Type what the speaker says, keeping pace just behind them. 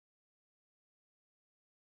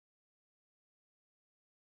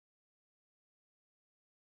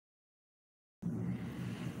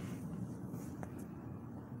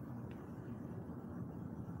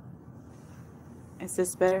Is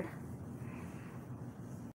this better?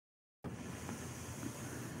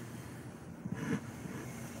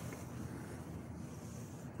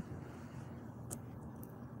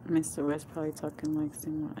 Mr. West probably talking like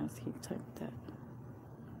someone as he typed that.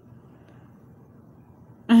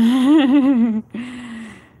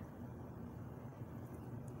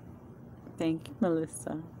 Thank you,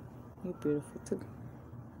 Melissa. You're beautiful too.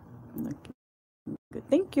 Looking good.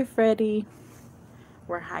 Thank you, Freddie.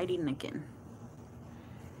 We're hiding again.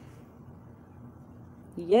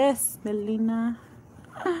 Yes, Melina.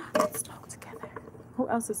 Let's smoke together. Who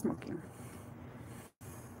else is smoking?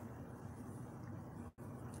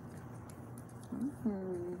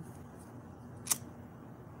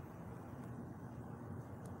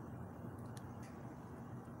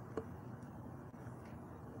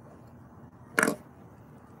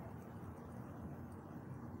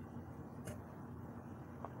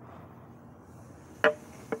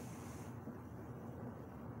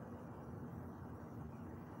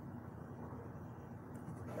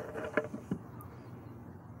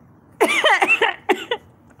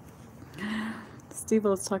 Steve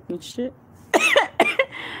was talking shit.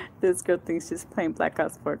 This girl thinks she's playing Black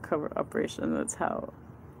Ops for a cover operation. That's how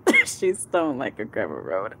she's stoned like a gravel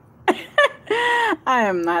road. I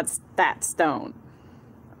am not that stoned.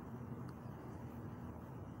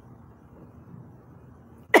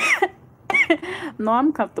 No,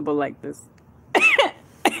 I'm comfortable like this.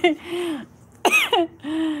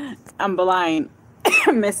 I'm blind,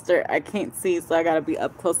 mister. I can't see, so I gotta be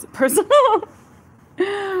up close and personal.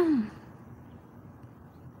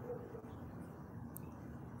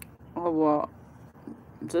 Oh, well,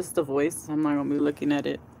 just the voice. I'm not gonna be looking at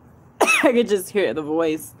it. I could just hear the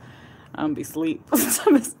voice. I'm be asleep. I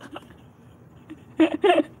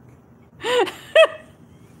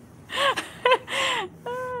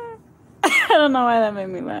don't know why that made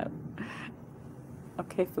me laugh.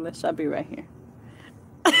 Okay, Felicia, I'll be right here.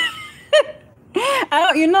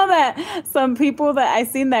 You know that some people that I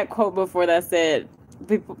seen that quote before that said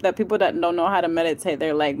people that don't know how to meditate,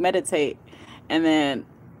 they're like meditate, and then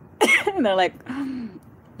and they're like, I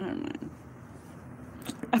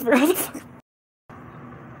forgot the fuck.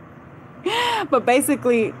 But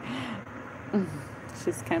basically,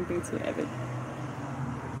 she's camping to evitate.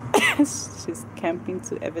 She's camping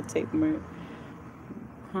to evitate murder.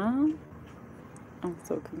 Huh? I'm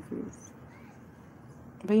so confused.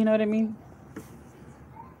 But you know what I mean?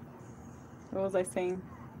 What was I saying?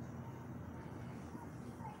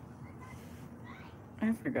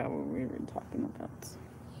 I forgot what we were talking about.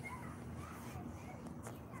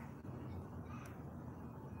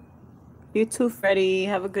 You too, Freddie.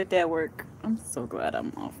 Have a good day at work. I'm so glad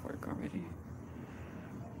I'm off work already.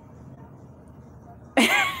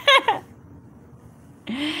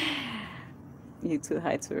 You too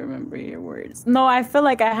high to remember your words. No, I feel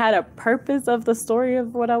like I had a purpose of the story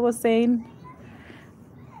of what I was saying.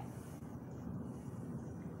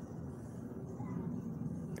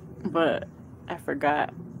 But I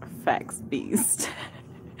forgot. Facts beast.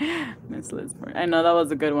 Miss Lisbon. I know that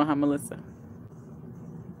was a good one, huh, Melissa?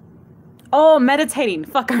 Oh, meditating.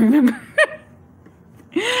 Fuck, I remember.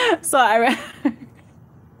 So I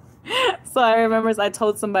remember I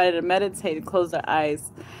told somebody to meditate and close their eyes.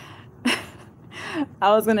 I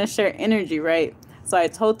was gonna share energy, right? So I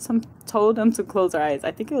told them to close their eyes.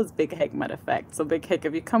 I think it was Big Heck, matter of fact. So Big Heck,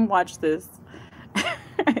 if you come watch this,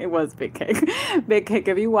 it was Big Heck. Big Heck,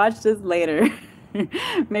 if you watch this later,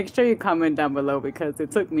 make sure you comment down below because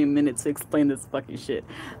it took me a minute to explain this fucking shit.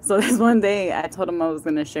 So this one day, I told him I was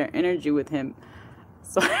gonna share energy with him.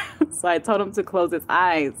 So I told him to close his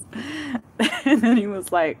eyes, and then he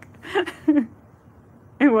was like.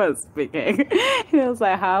 It was Big Egg. He was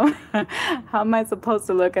like, how am I supposed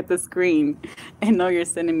to look at the screen and know you're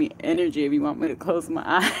sending me energy if you want me to close my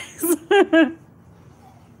eyes?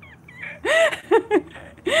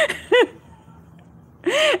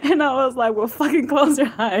 And I was like, well, fucking close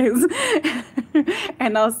your eyes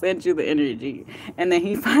and I'll send you the energy. And then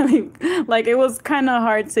he finally, like, it was kind of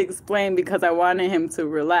hard to explain because I wanted him to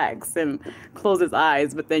relax and close his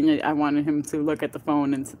eyes, but then I wanted him to look at the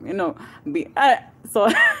phone and, you know, so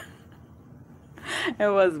it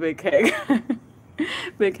was Big Keg.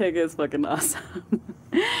 Big Keg is fucking awesome.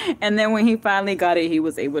 And then when he finally got it, he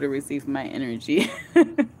was able to receive my energy.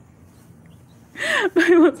 But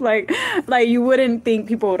it was like you wouldn't think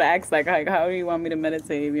people would ask like how do you want me to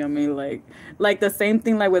meditate? You know what I mean? Like the same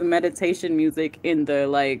thing like with meditation music in the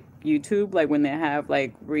like YouTube, like when they have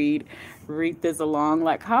like read this along.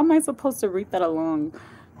 Like how am I supposed to read that along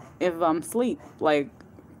if I'm asleep? Like,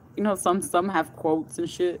 you know, some have quotes and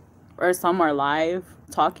shit, or some are live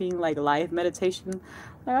talking, like live meditation.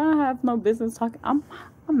 Like, I don't have no business talking. I'm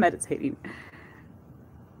meditating.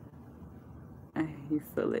 You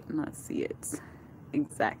feel it, not see it.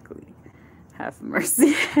 Exactly. Have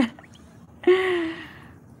mercy.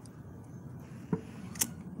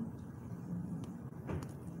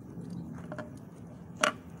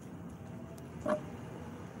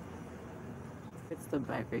 It's the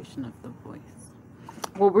vibration of the voice.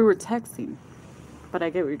 Well, we were texting, but I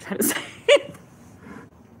get what you're trying to say.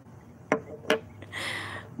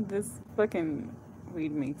 This fucking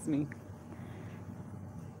weed makes me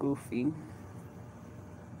goofy.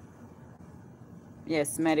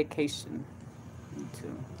 Yes, medication. Me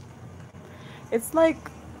too. It's like,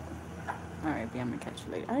 all right, B, I'm gonna catch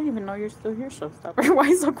you later. I didn't even know you're still here, showstopper. Why are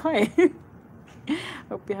you so quiet?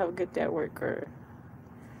 Hope you have a good day at work or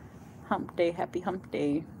hump day. Happy hump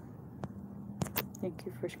day. Thank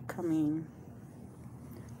you for coming.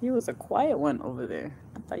 You was a quiet one over there.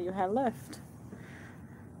 I thought you had left.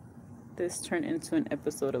 This turned into an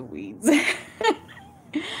episode of Weeds.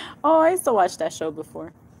 Oh, I used to watch that show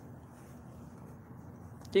before.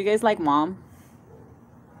 Do you guys like Mom?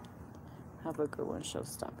 Have a good one,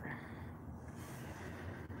 showstopper.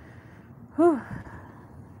 Whew.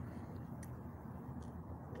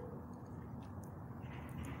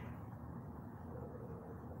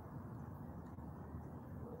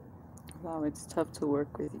 Wow, it's tough to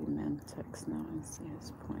work with you, man. Text now and see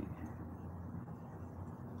his point.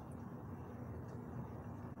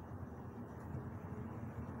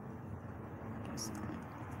 Guess not.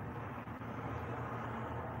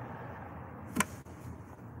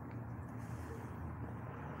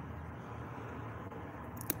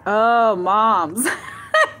 Oh, moms.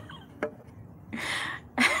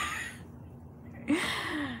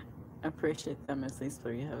 Appreciate them, at least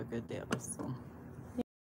for you. Have a good day also.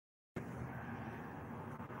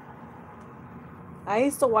 I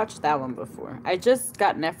used to watch that one before. I just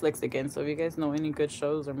got Netflix again, so if you guys know any good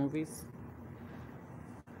shows or movies.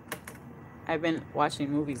 I've been watching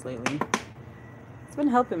movies lately. It's been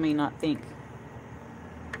helping me not think.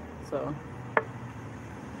 So,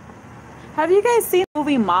 have you guys seen the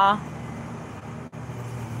movie Ma?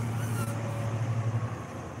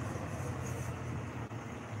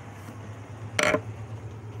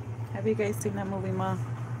 Have you guys seen that movie Ma?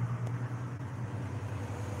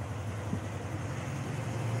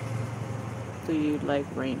 Do you like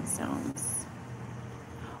rain sounds?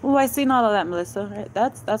 Oh, I seen all of that, Melissa.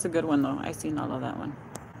 That's a good one though. I seen all of that one.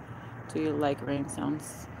 Do you like rain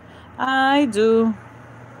sounds? I do,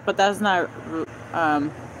 but that's not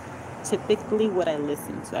typically what I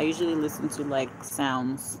listen to. I usually listen to like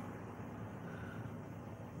sounds,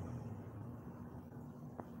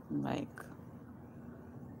 like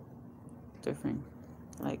different,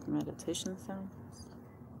 like meditation sounds.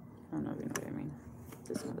 I don't know if you know what I mean.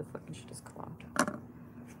 This motherfucking shit is clogged.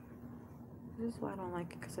 This is why I don't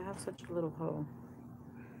like it, because I have such a little hole.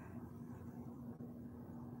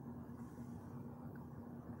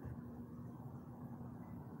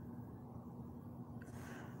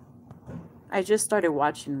 I just started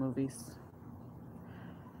watching movies.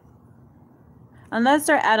 Unless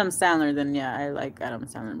they're Adam Sandler, then yeah, I like Adam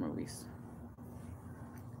Sandler movies.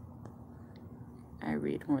 I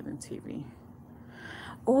read more than TV.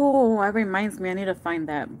 Oh, that reminds me, I need to find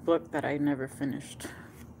that book that I never finished.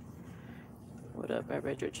 What up? I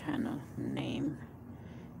read your channel name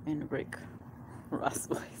and Rick Ross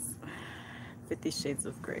voice. 50 Shades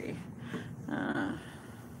of Grey.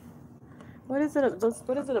 What is it?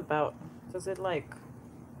 What is it about? Does it like?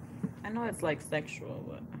 I know it's like sexual,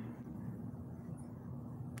 but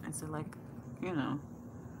is it like, you know?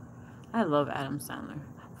 I love Adam Sandler.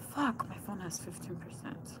 Fuck, my phone has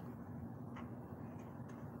 15%.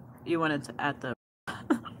 You wanted to add the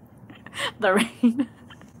the rain.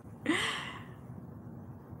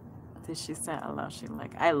 Did she say out loud she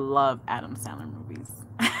like? I love Adam Sandler movies.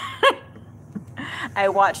 I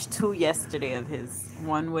watched 2 yesterday of his.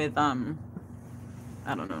 One with I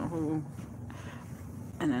don't know who,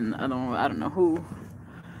 and then I don't know who,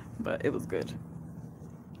 but it was good.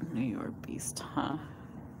 New York Beast, huh?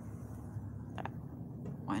 That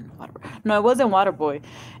one, Waterboy. No, it wasn't Waterboy.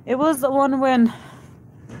 It was the one when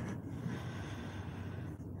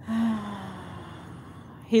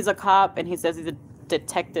he's a cop and he says he's a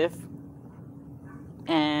detective,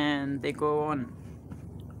 and they go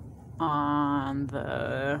on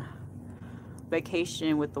the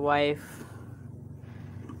vacation with the wife.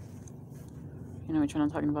 You know which one I'm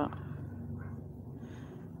talking about?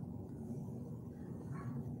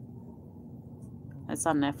 It's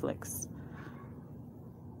on Netflix.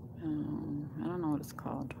 I don't know what it's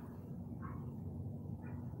called.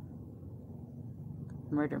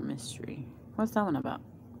 Murder mystery. What's that one about?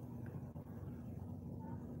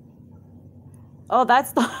 Oh,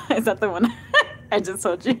 that's the is that the one I just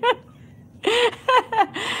told you?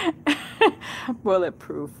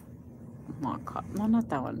 Bulletproof. Oh, God. No, not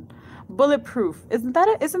that one. Bulletproof. Isn't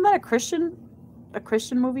that a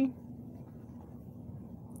Christian movie?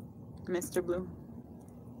 Mr. Blue.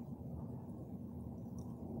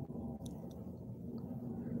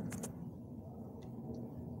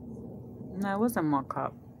 No, it wasn't Mall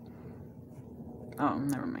Cop. Oh,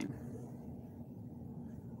 never mind.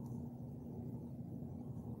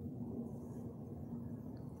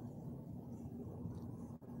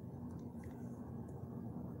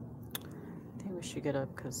 I think we should get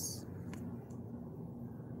up because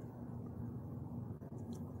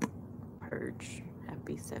Purge.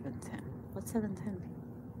 Happy 710. What's 710?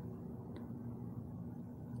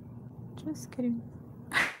 Just kidding.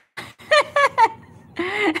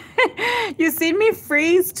 You seen me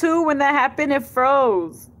freeze too when that happened? It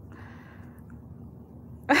froze.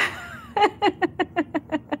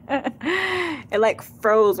 It like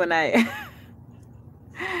froze when I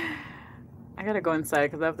gotta go inside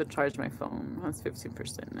because I have to charge my phone. It's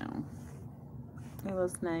 15% now. It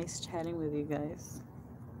was nice chatting with you guys.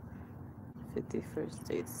 51st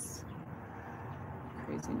dates.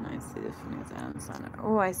 Crazy nice. See the Phoenix Adams on it.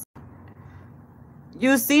 Oh, I see.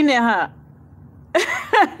 You seen it, huh?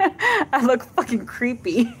 I look fucking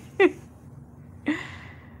creepy.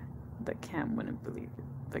 The cam wouldn't believe it.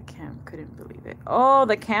 The cam couldn't believe it. Oh,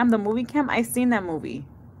 the cam, the movie cam? I seen that movie.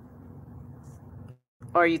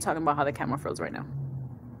 Or are you talking about how the camera froze right now?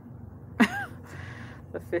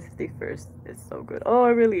 The 51st is so good. Oh,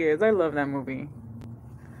 it really is. I love that movie.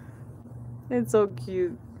 It's so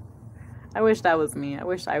cute. I wish that was me. I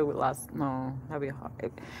wish I would lost. No, that'd be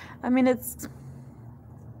hard. I mean, it's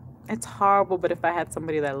horrible, but if I had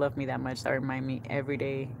somebody that loved me that much, that remind me every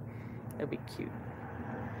day, it'd be cute.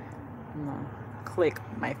 No. Click,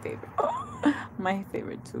 my favorite. Oh, my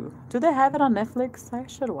favorite too. Do they have it on Netflix? I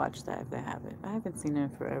should watch that if they have it. I haven't seen it in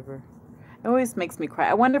forever. It always makes me cry.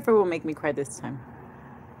 I wonder if it will make me cry this time.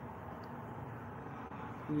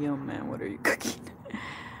 Yo, man, what are you cooking?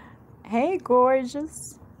 Hey,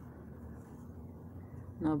 gorgeous.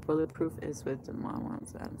 No, Bulletproof is with the mom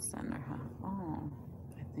ones at center, huh? Oh,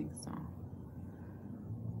 I think so.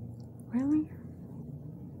 Really?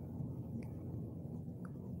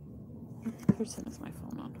 What percent is my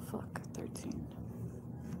phone on? Fuck, 13.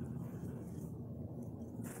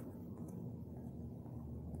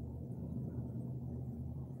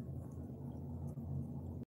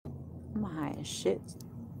 I'm high as shit.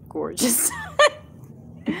 Gorgeous.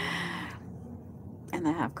 And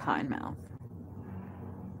I have cotton mouth.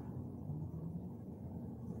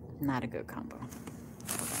 Not a good combo.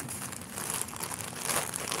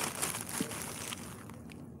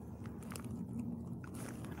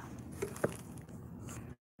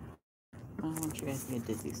 I don't want you guys to get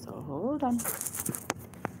dizzy, so hold on.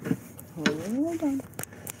 Hold on.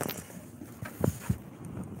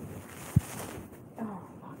 Oh,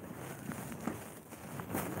 fuck.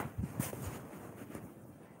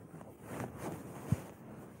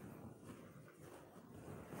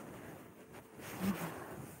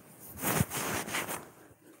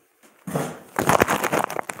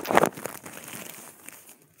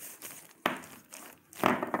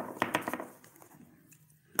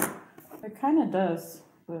 It kind of does,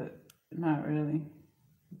 but not really.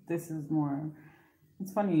 This is more.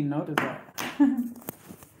 It's funny you notice that. We're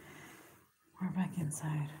back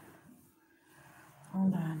inside.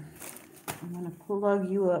 Hold on. I'm gonna plug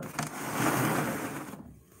you up.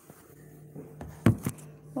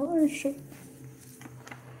 Oh shit.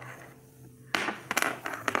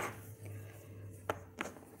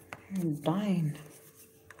 You're dying.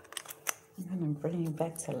 I'm gonna bring you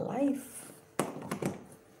back to life.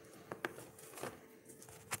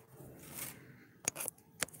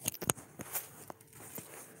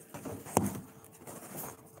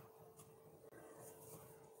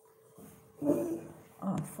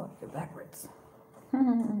 Oh, fuck, you're backwards.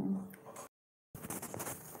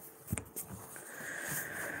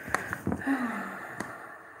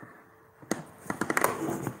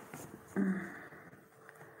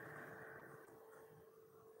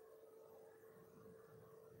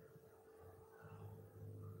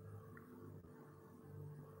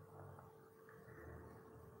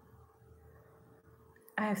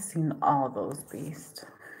 I've seen all those beasts.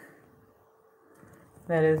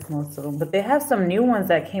 That is most of them. But they have some new ones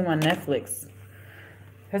that came on Netflix.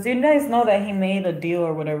 Because you guys know that he made a deal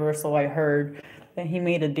or whatever, so I heard that he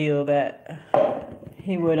made a deal that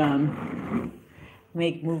he would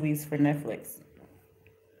make movies for Netflix.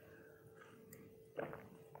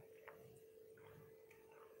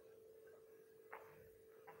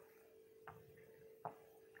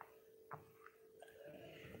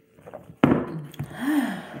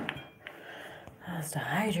 I was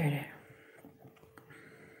dehydrated.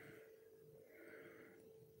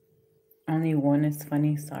 Only one is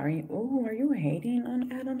funny, sorry. Oh, are you hating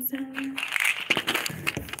on Adam Sandler?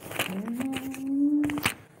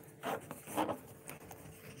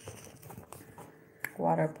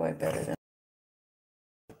 Waterboy better than...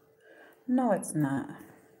 No, it's not.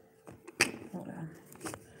 Hold on.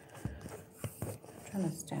 I'm trying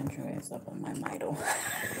to stand your ass up on my Midol.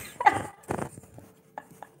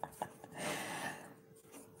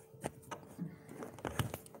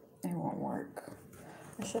 It won't work.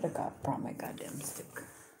 I should have brought my goddamn stick.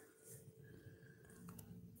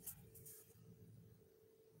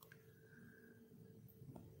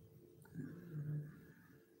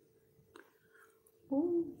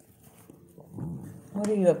 Ooh. What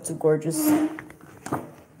are you up to, gorgeous?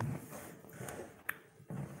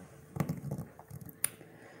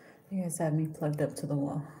 You guys have me plugged up to the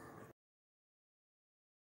wall.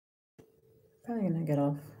 Probably gonna get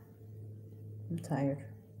off. I'm tired.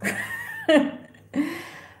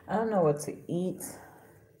 I don't know what to eat.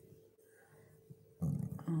 I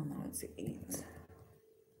don't know what to eat.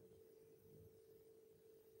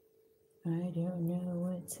 I don't know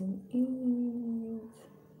what to eat.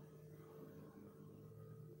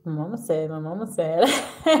 My mama said.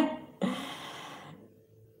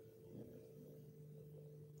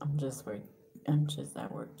 I'm just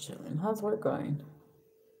at work chilling. How's work going?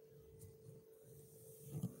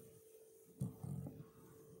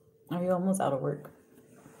 Are you almost out of work?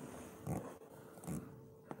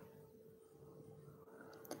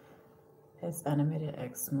 His animated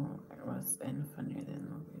X was in funnier than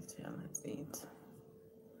movies. Yeah, let's eat.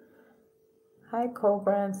 Hi,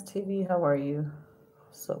 Cobrands TV. How are you?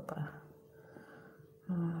 Sopa.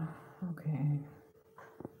 Okay.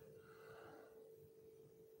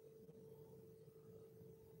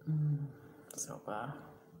 Sopa.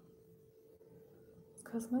 It's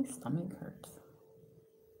because my stomach hurts.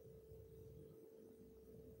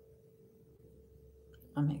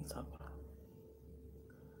 I make sopa.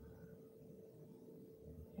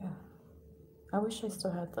 Yeah. I wish I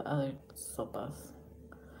still had the other sopas.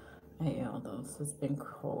 I ate all those. It's been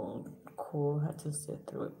cool. Had to sit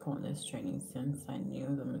through it pointless training since I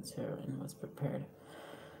knew the material and was prepared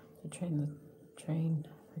to train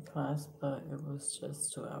for class, but it was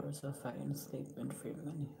just 2 hours of fighting sleep and free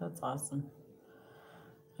money. That's awesome.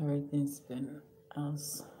 Everything's been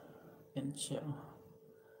chill.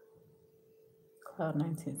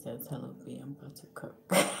 Cloud19 says, hello B, I'm about to cook.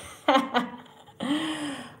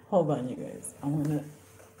 Hold on, you guys. I want to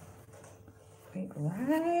wait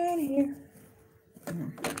right here.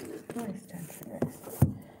 I'm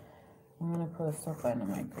gonna put a soap in the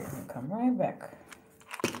microwave and come right back.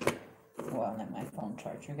 Well, I'll let my phone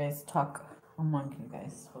charge. You guys talk among you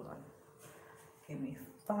guys. Hold on. Give me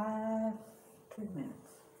 3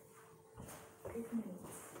 minutes. 3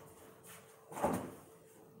 minutes.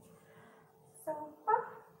 So,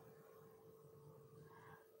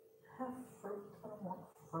 have fruit. I don't want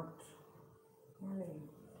fruit. Really.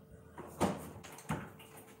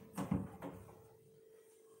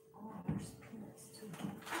 Oh, there's peanuts too.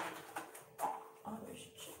 Oh, there's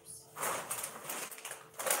chips.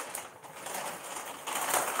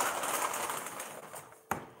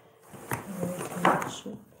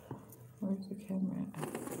 Chip. Where's the camera at?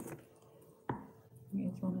 You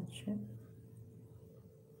guys want a chip?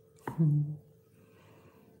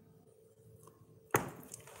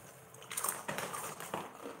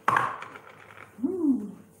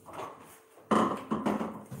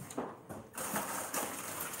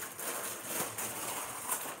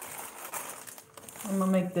 I'm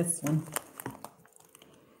gonna make this one.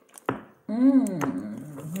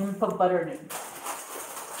 I'm gonna put butter in it.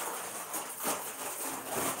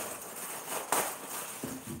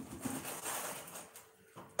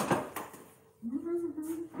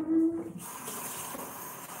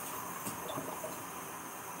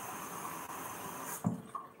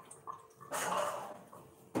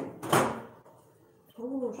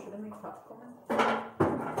 Oh, should I make popcorn?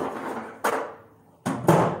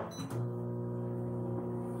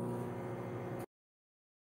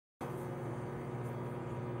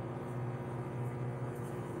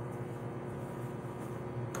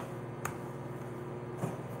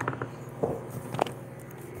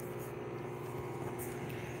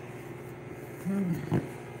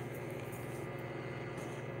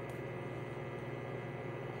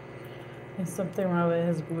 There's something wrong with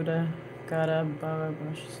his Buddha. Gotta blah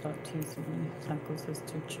blah. Stop teasing me. Tacos is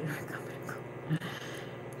too chewy.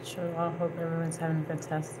 Sure, I hope everyone's having a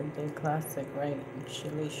fantastic day. Classic, right?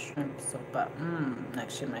 Chili shrimp sopa.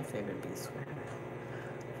 Actually, my favorite beef square.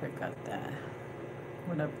 Forgot that.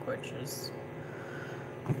 What up, gorgeous?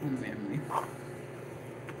 Memory.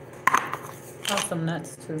 Oh, some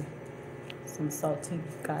nuts too. Some salty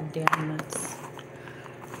goddamn nuts.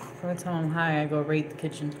 Every time I'm high, I go raid the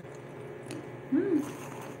kitchen.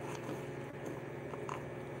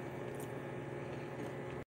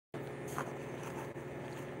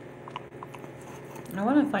 I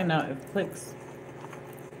want to find out if Click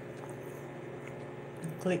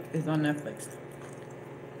is on Netflix.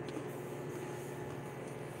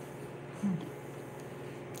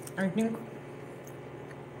 I think.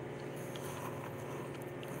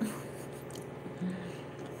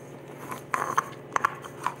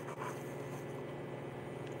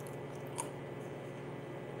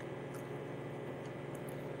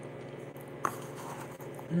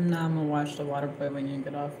 Nah, I'm gonna watch The Waterboy when you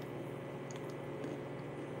get off.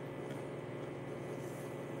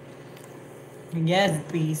 Yes,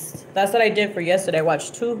 beast. That's what I did for yesterday. I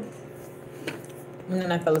watched 2, and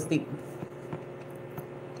then I fell asleep.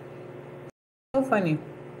 So funny.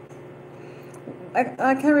 I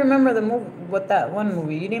can't remember the movie. What that one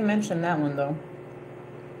movie? You didn't mention that one though.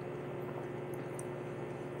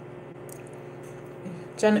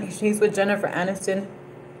 He's with Jennifer Aniston,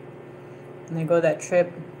 and they go that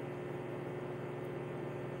trip.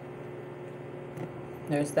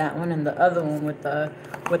 There's that one, and the other one with the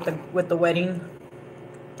wedding.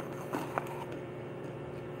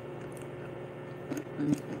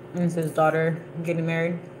 And it's his daughter getting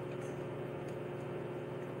married.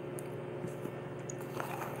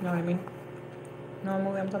 You know what I mean? Know what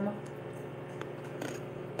movie I'm talking about?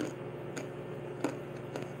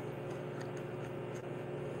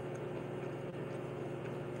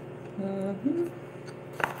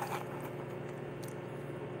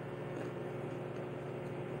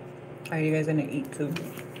 Are you guys gonna eat too?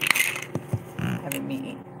 Having me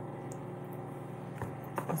eat.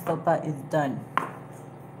 The sopa is done.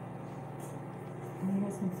 You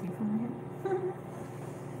guys can see from here.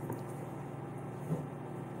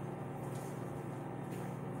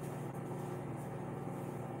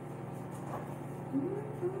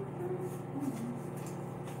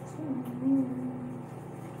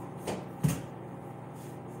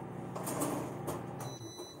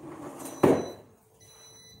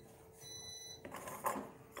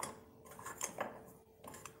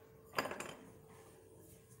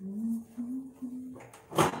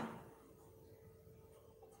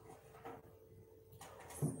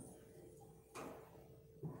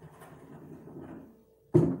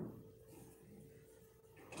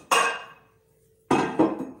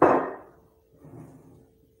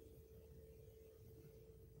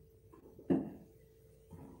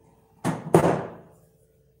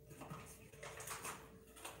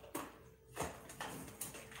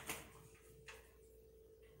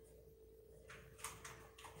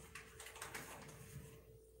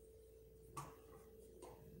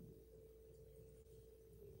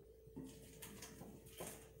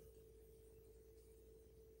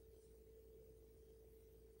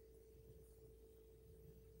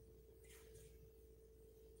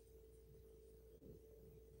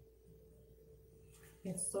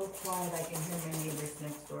 It's so quiet I can hear my neighbors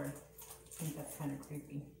next door. I think that's kind of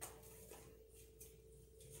creepy.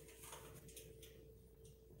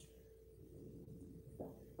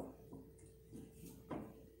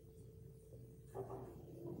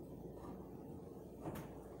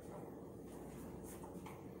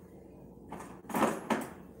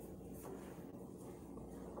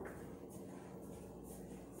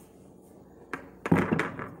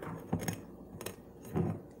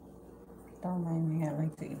 Don't mind me, I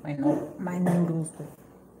like to eat my noodles with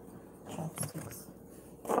chopsticks.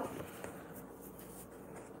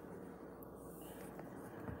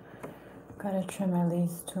 Gotta trim at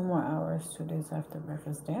least 2 more hours, 2 days after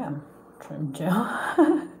breakfast. Damn, trim gel.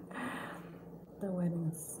 The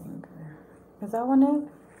wedding singer. Is that one it?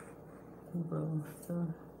 Bro, so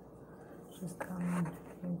she's coming.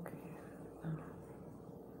 Okay.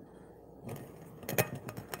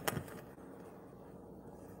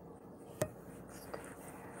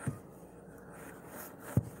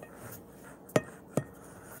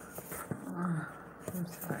 I'm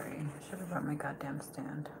sorry. I should have brought my goddamn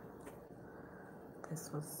stand. This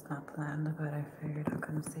was not planned, but I figured I'd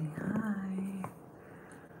come say hi.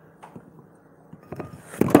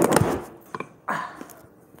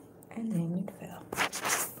 And then it fell.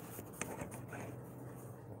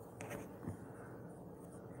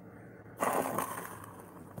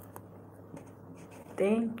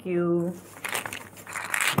 Thank you.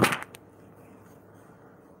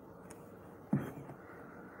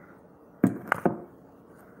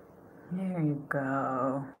 There you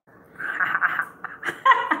go.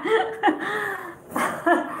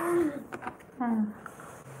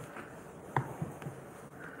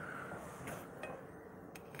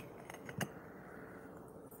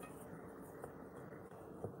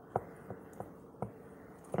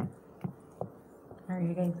 Are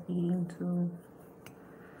you guys eating too?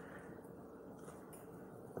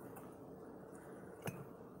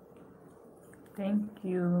 Thank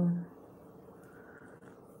you.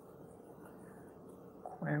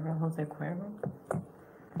 Cuervo, Jose Cuervo.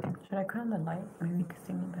 Should I cut on the light? Maybe you can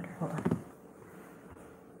see me better. Hold on.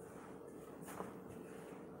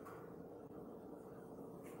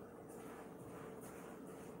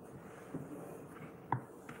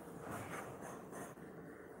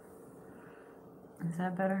 Is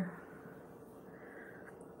that better?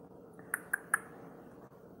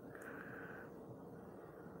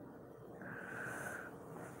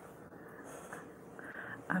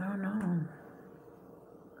 I don't know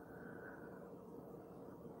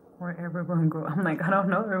where everyone go. I'm like, I don't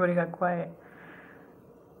know. Everybody got quiet.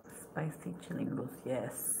 Spicy chili noodles,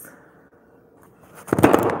 yes.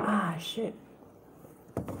 Ah, shit.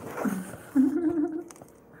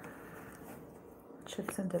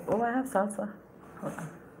 Chips and dip. Oh, I have salsa. Hold on.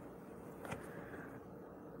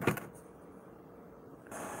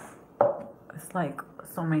 It's like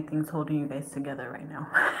so many things holding you guys together right now.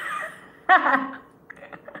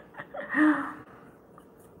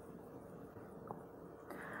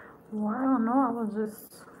 Well, I don't know. I was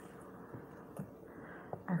just...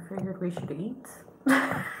 I figured we should eat.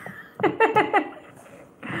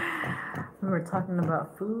 We were talking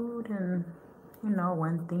about food and, you know,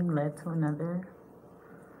 one thing led to another.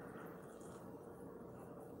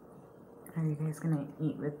 Are you guys gonna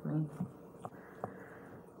eat with me?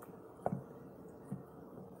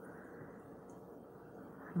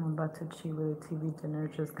 I'm about to cheat with a TV dinner,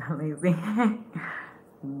 just got lazy.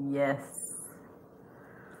 Yes.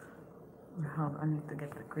 Oh, I need to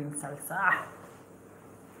get the green salsa.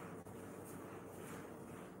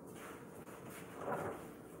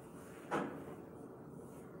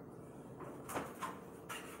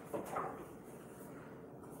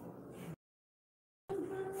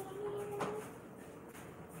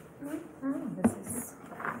 This is...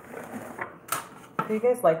 Do you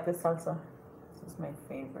guys like this salsa? This is my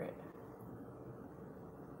favorite.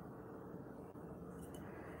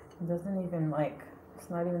 It doesn't even like, it's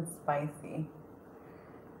not even spicy.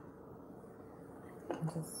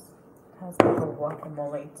 It just has like a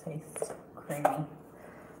guacamole taste. Creamy.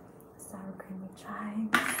 Sour creamy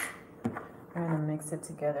chives. I'm gonna mix it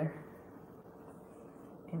together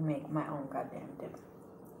and make my own goddamn dip.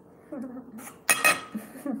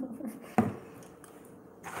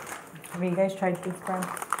 Have you guys tried this brand?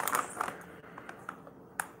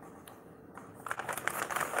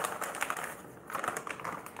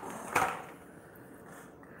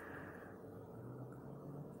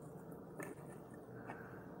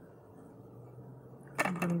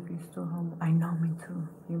 I believe you're still home. I know, me too.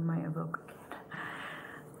 You might have woke again.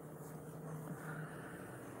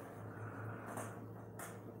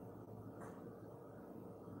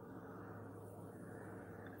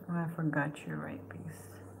 Oh, I forgot you're right, Beast.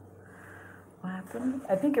 What happened?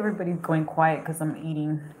 I think everybody's going quiet because I'm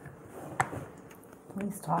eating.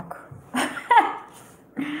 Please talk.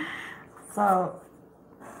 So,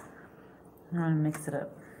 I'm gonna mix it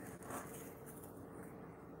up.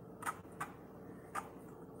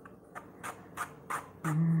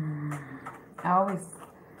 I always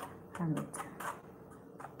have it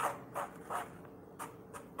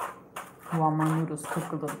while my noodles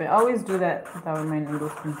cook a little bit. I always do that. That way my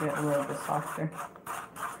noodles can get a little bit softer.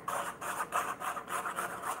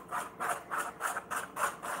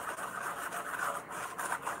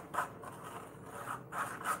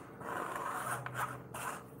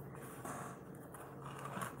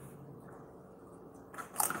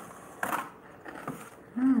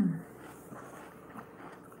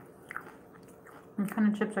 What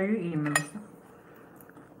kind of chips are you eating, Melissa?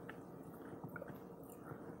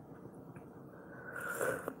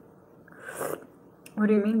 What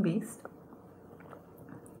do you mean, Beast?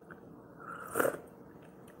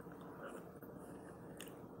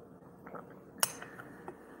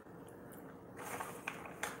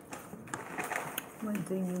 What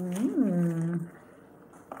do you mean?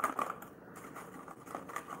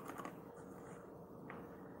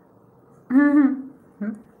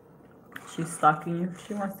 She's stalking you.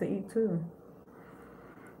 She wants to eat too.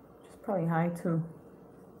 She's probably high too.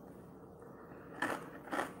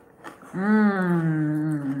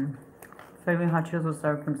 Flaming hot Cheetos with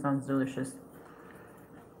sour cream sounds delicious.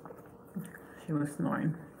 She was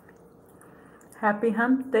snoring. Happy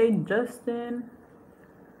hump day, Justin.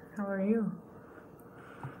 How are you?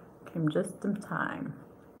 Came just in time.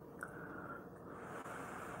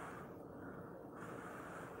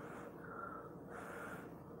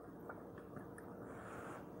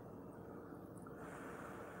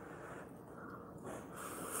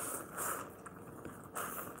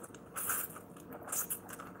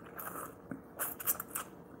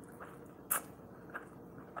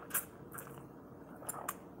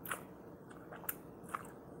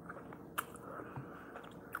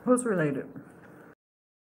 Who's related?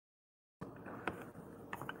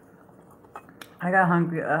 I got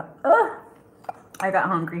hungry. I got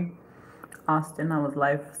hungry. Austin, I was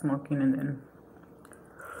live smoking, and then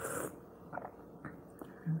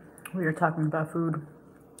we were talking about food.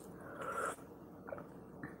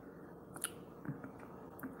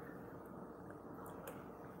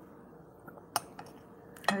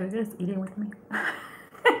 Are you guys eating with me?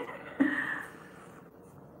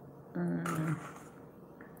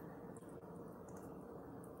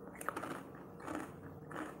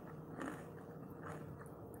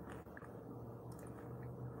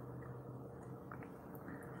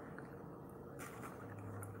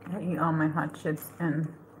 I eat all my hot chips and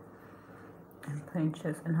plain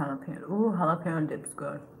chips and jalapeno. Ooh, jalapeno dip's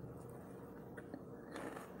good.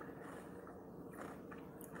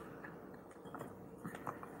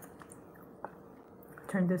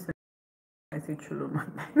 Turn this into spicy chuluma.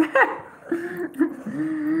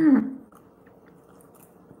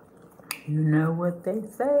 You know what they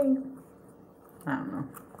say. I don't know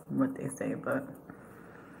what they say, but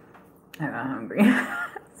I got hungry.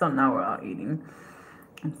 So now we're all eating.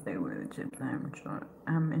 And stay with the chips.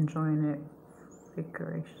 I'm enjoying it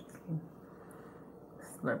vigorously.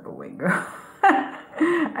 Slurp away, girl.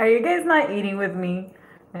 Are you guys not eating with me?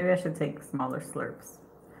 Maybe I should take smaller slurps.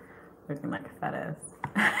 Looking like a fat ass.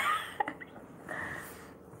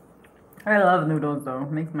 I love noodles though.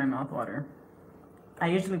 Makes my mouth water. I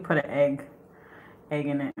usually put an egg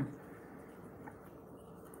in it.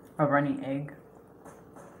 A runny egg.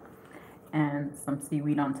 And some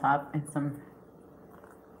seaweed on top and some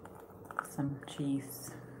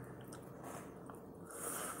cheese.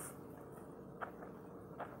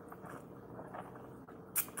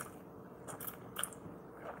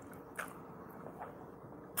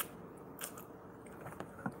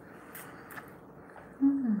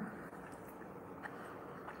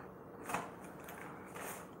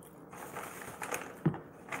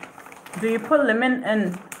 Do you put lemon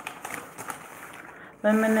and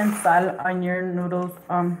salt on your noodles,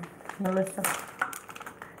 Melissa?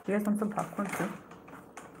 Do you guys want some popcorn too?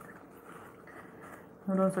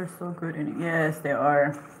 Noodles are so good in it. Yes, they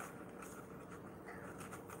are.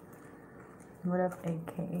 What up,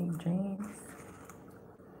 aka James?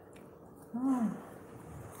 Oh.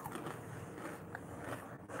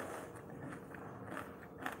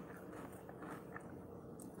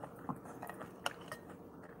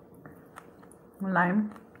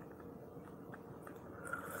 Lime.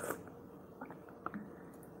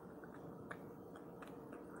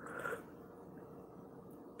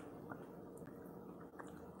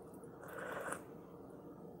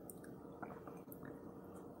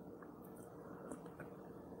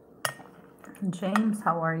 James,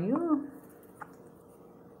 how are you?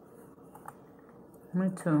 Me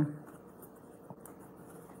too.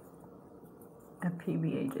 A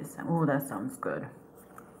PBA just. Oh, that sounds good.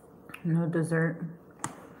 No dessert.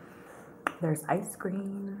 There's ice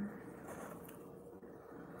cream.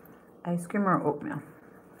 Ice cream or oatmeal.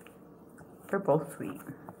 They're both sweet.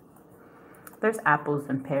 There's apples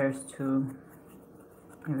and pears too.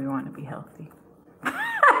 If you want to be healthy.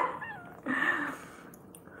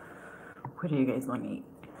 What do you guys want to eat?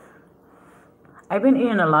 I've been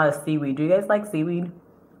eating a lot of seaweed. Do you guys like seaweed?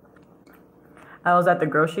 I was at the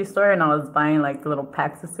grocery store and I was buying like the little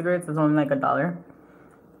packs of cigarettes. It's only like $1.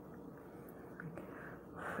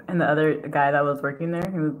 And the other guy that was working there,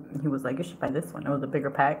 he was like, you should buy this one. It was a bigger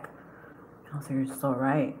pack. I was like, you're so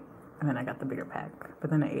right. And then I got the bigger pack. But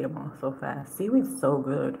then I ate them all so fast. Seaweed's so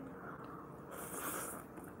good.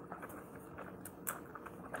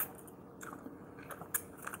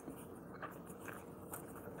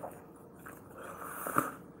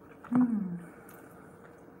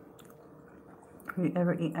 Do you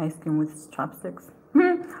ever eat ice cream with chopsticks?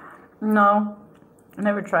 No. I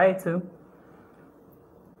never tried to.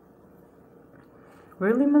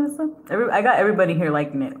 Really, Melissa? I got everybody here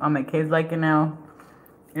liking it. All my kids like it now.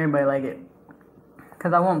 Everybody like it.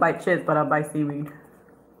 Because I won't buy chips, but I'll buy seaweed.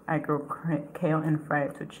 I grow kale and fry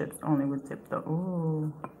it to chips only with dip though.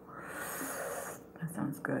 Ooh. That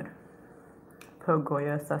sounds good. Put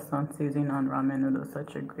Goya sazon seasoning on ramen noodles.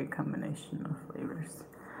 Such a great combination of flavors.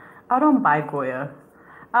 I don't buy Goya.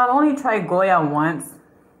 I only tried Goya once.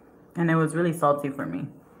 And it was really salty for me.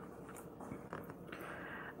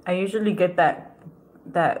 I usually get that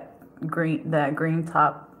green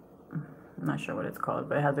top. I'm not sure what it's called,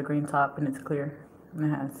 but it has a green top and it's clear.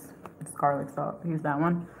 And it's garlic salt. Use that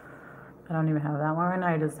one. I don't even have that one right now.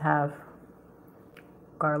 I just have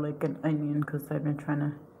garlic and onion because I've been trying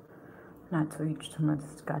to not to eat too much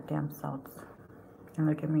goddamn salt. And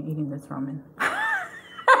look at me eating this ramen.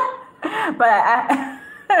 But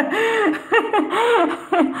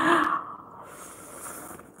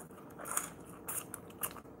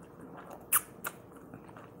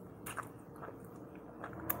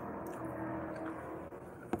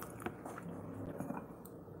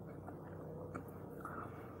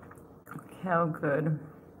How good.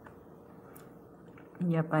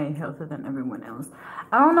 Yep, I eat healthier than everyone else.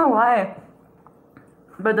 I don't know why,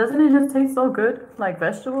 but doesn't it just taste so good? Like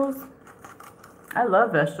vegetables? I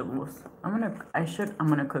love vegetables. I'm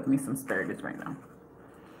gonna cook me some asparagus right now.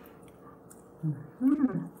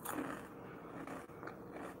 Mm.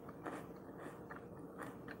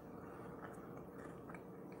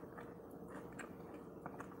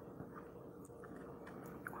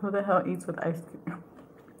 Who the hell eats with ice cream?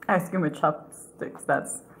 Ice cream with chopsticks.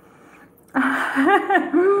 That's.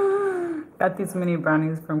 Got these mini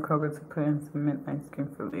brownies from Kroger to put in some mint ice cream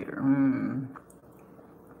for later.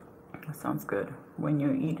 That sounds good. When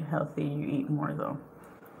you eat healthy, you eat more though.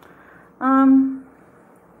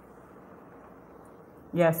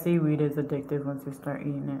 Yeah, seaweed is addictive once you start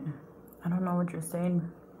eating it. I don't know what you're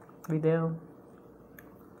saying, Vidal.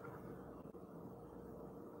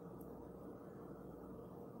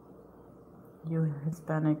 You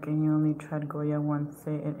Hispanic and you only tried Goya once.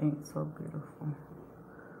 Say it ain't so beautiful.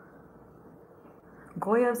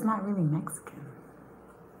 Goya's not really Mexican,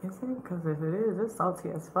 is it? Because if it is, it's salty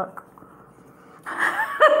as fuck.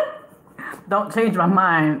 Don't change my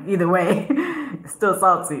mind either way. It's still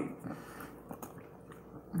salty.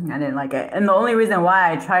 I didn't like it. And the only reason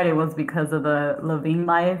why I tried it was because of the Levine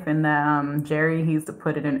Life and that Jerry, he used to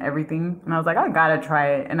put it in everything. And I was like, I gotta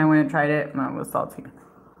try it. And I went and tried it and it was salty.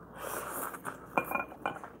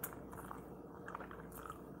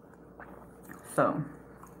 So,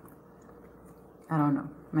 I don't know.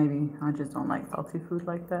 Maybe I just don't like salty food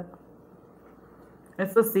like that.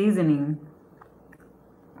 It's the seasoning.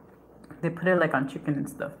 They put it like on chicken and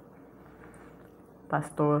stuff.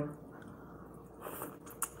 Pastor.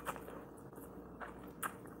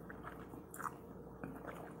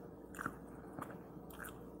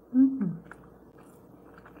 Mm-mm.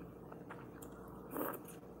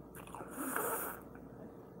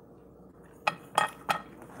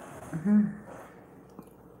 Mm-hmm.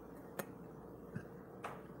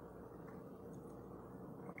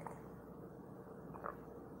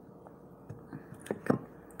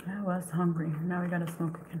 I was hungry. Now we gotta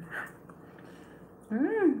smoke again.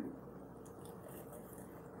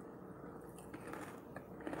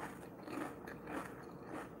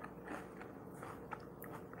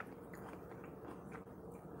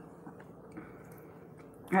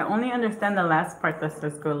 I only understand the last part that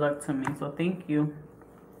says good luck to me, so thank you.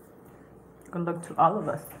 Good luck to all of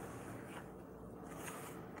us.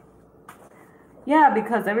 Yeah,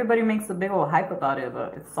 because everybody makes a big old hype about it,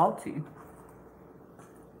 but it's salty.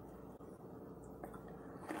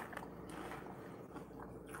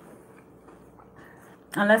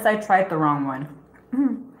 Unless I tried the wrong one.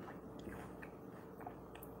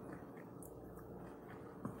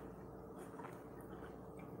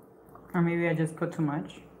 Or maybe I just put too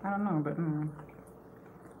much. I don't know, but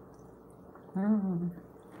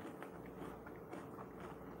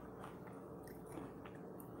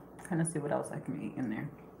Trying to see what else I can eat in there.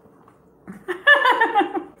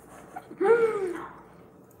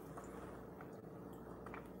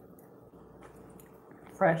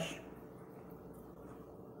 Fresh.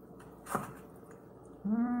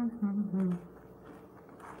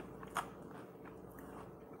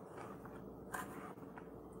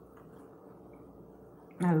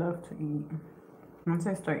 I love to eat. Once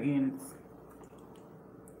I start eating, it's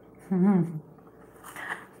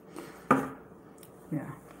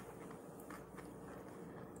yeah.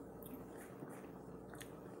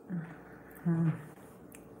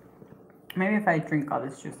 Maybe if I drink all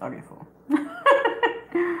this juice, I'll get full.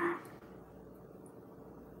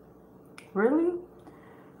 Really?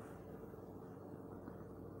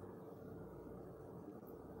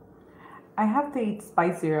 I have to eat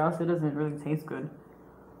spicy or else it doesn't really taste good.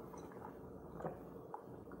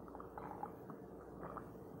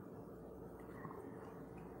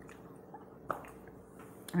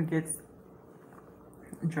 It gets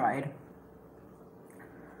dried.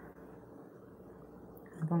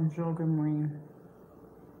 Bonjour, good morning.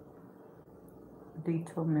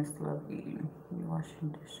 Detail Miss Love eating. You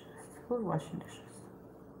washing dishes. Who's washing dishes?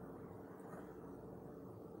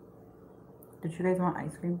 Did you guys want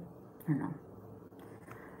ice cream? Or no?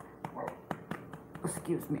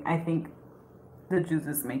 Excuse me. I think the juice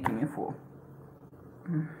is making me full.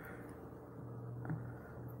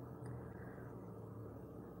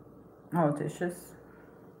 Oh, dishes.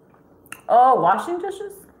 Oh, washing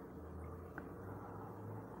dishes?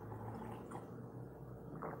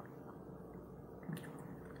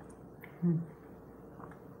 My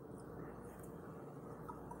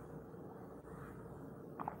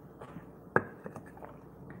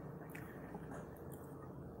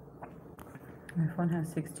phone has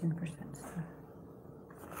 16% still.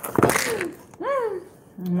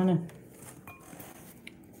 I'm gonna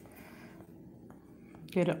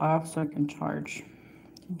get it off so I can charge.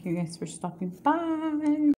 Thank you guys for stopping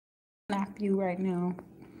by. Nap you right now.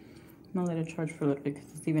 I'm gonna let it charge for a little bit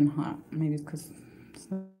because it's even hot. Maybe it's because it's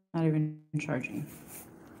not even charging.